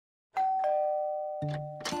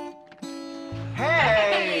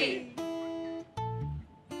Hey!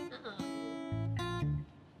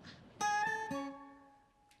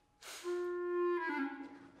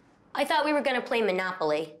 I thought we were gonna play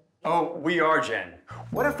Monopoly. Oh, we are, Jen.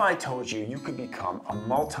 What if I told you you could become a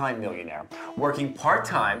multi-millionaire working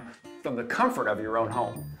part-time from the comfort of your own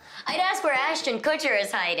home? I'd ask where Ashton Kutcher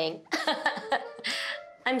is hiding.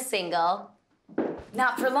 I'm single.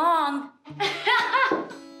 Not for long.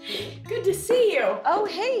 Good to see you. Oh,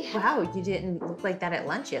 hey. Wow, you didn't look like that at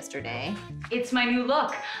lunch yesterday. It's my new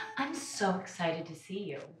look. I'm so excited to see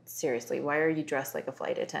you. Seriously, why are you dressed like a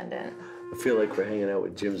flight attendant? I feel like we're hanging out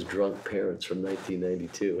with Jim's drunk parents from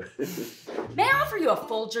 1992. May I offer you a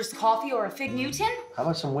Folgers coffee or a Fig Newton? How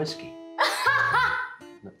about some whiskey?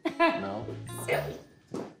 No? Silly.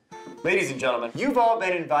 Ladies and gentlemen, you've all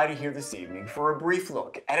been invited here this evening for a brief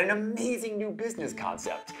look at an amazing new business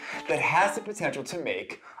concept that has the potential to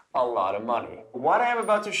make a lot of money. What I am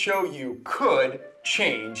about to show you could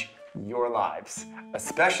change your lives,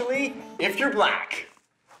 especially if you're black.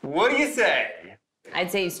 What do you say?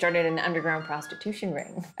 I'd say you started an underground prostitution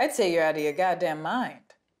ring. I'd say you're out of your goddamn mind.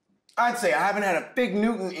 I'd say I haven't had a Fig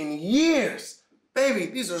Newton in years. Baby,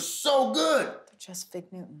 these are so good. They're just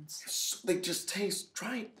Fig Newtons. They just taste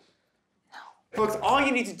right. Folks, all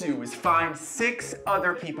you need to do is find 6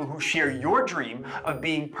 other people who share your dream of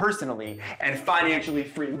being personally and financially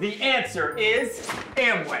free. The answer is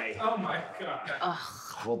Amway. Oh my God.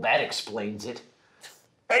 Well, that explains it.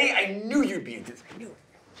 Eddie, I knew you'd be into this. I knew it.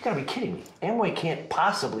 You gotta be kidding me. Amway can't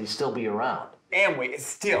possibly still be around. Amway is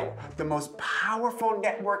still the most powerful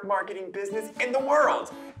network marketing business in the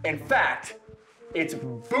world. In fact, it's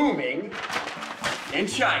booming in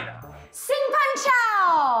China. Sing Pan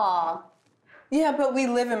Chao! Yeah, but we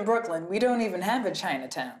live in Brooklyn. We don't even have a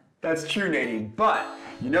Chinatown. That's true, Nadine, but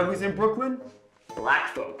you know who's in Brooklyn?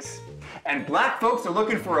 Black folks. And black folks are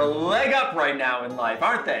looking for a leg up right now in life,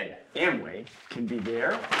 aren't they? Amway can be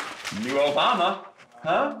their new Obama,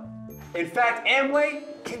 huh? In fact,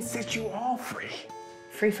 Amway can set you all free.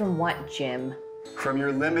 Free from what, Jim? From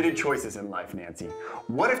your limited choices in life, Nancy.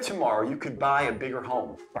 What if tomorrow you could buy a bigger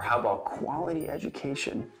home? Or how about quality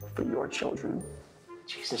education for your children?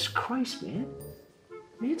 Jesus Christ, man.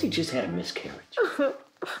 Nancy just had a miscarriage.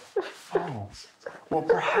 Oh. Well,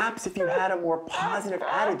 perhaps if you had a more positive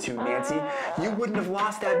attitude, Nancy, you wouldn't have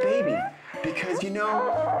lost that baby. Because, you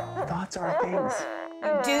know, thoughts are things.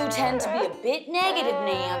 You do tend to be a bit negative,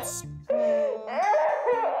 Nance.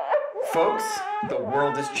 Folks, the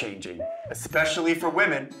world is changing, especially for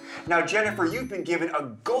women. Now, Jennifer, you've been given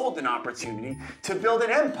a golden opportunity to build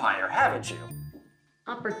an empire, haven't you?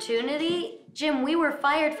 Opportunity? Jim, we were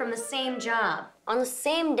fired from the same job on the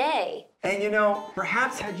same day. And you know,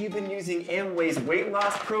 perhaps had you been using Amway's weight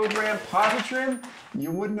loss program, Positron,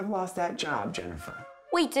 you wouldn't have lost that job, Jennifer.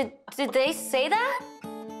 Wait, did they say that?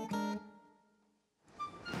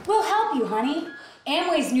 We'll help you, honey.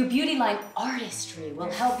 Amway's new beauty line, Artistry,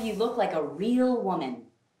 will help you look like a real woman.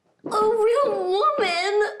 A real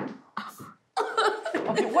woman?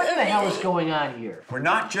 Okay, what the hell is going on here? We're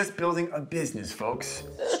not just building a business, folks.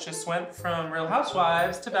 This just went from Real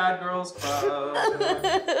Housewives to Bad Girls Club.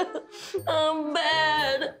 I'm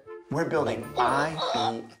bad. We're building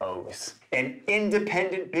IBOs, an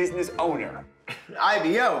independent business owner.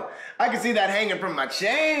 IBO. I can see that hanging from my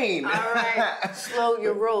chain. All right, slow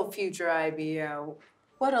your roll, future IBO.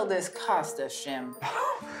 What'll this cost us, Jim?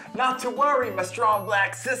 Not to worry, my strong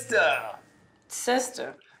black sister.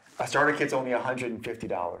 Sister. A starter kit's only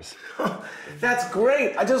 $150. That's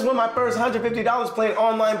great. I just won my first $150 playing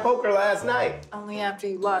online poker last night. Only after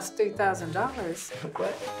you lost $3,000.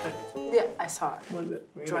 What? Yeah, I saw it. What is it?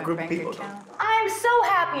 Joint Group of bank people. account. I'm so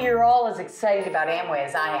happy you're all as excited about Amway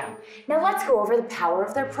as I am. Now let's go over the power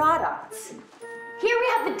of their products. Here we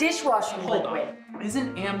have the dishwashing Hold liquid. on.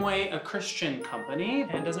 Isn't Amway a Christian company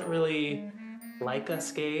and doesn't really like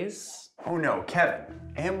us gays? Oh no, Kevin.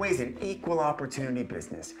 Amway's an equal opportunity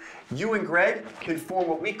business. You and Greg can form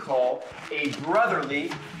what we call a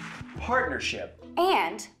brotherly partnership.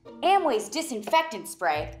 And Amway's disinfectant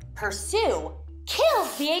spray, Pursue,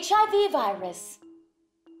 kills the HIV virus.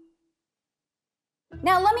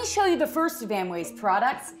 Now let me show you the first of Amway's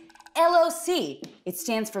products, LOC. It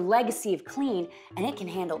stands for Legacy of Clean, and it can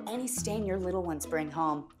handle any stain your little ones bring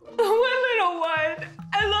home. My little one!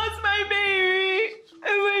 I lost my baby!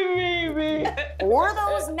 My baby! Or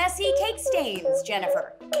those messy cake stains,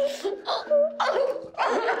 Jennifer.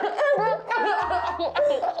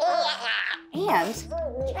 And,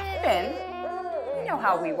 Kevin, you know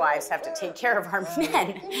how we wives have to take care of our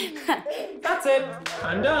men. That's it.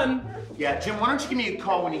 I'm done. Yeah, Jim, why don't you give me a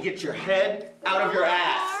call when you get your head out of your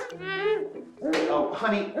ass? Oh,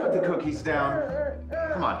 Honey, put the cookies down.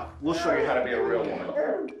 Come on, we'll show you how to be a real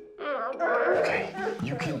woman. Okay,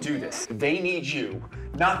 you can do this. They need you,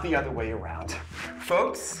 not the other way around.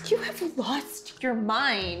 Folks? You have lost your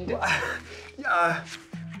mind.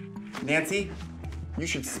 Nancy, you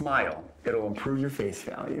should smile. It'll improve your face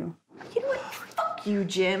value. You know what? Fuck you,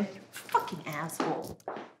 Jim. Fucking asshole.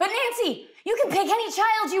 But Nancy, you can pick any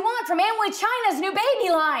child you want from Amway China's new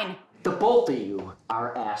baby line. The both of you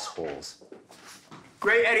are assholes.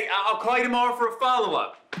 Great, Eddie. I'll call you tomorrow for a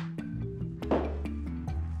follow-up.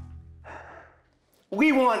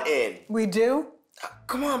 We want in. We do?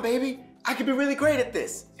 Come on, baby. I could be really great at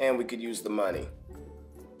this. And we could use the money.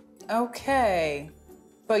 Okay.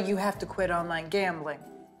 But you have to quit online gambling.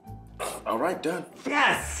 All right, done.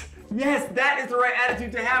 Yes! Yes, that is the right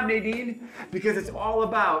attitude to have, Nadine, because it's all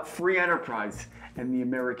about free enterprise and the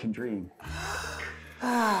American dream.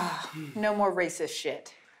 No more racist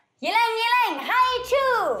shit. Yilang, yilang, hi!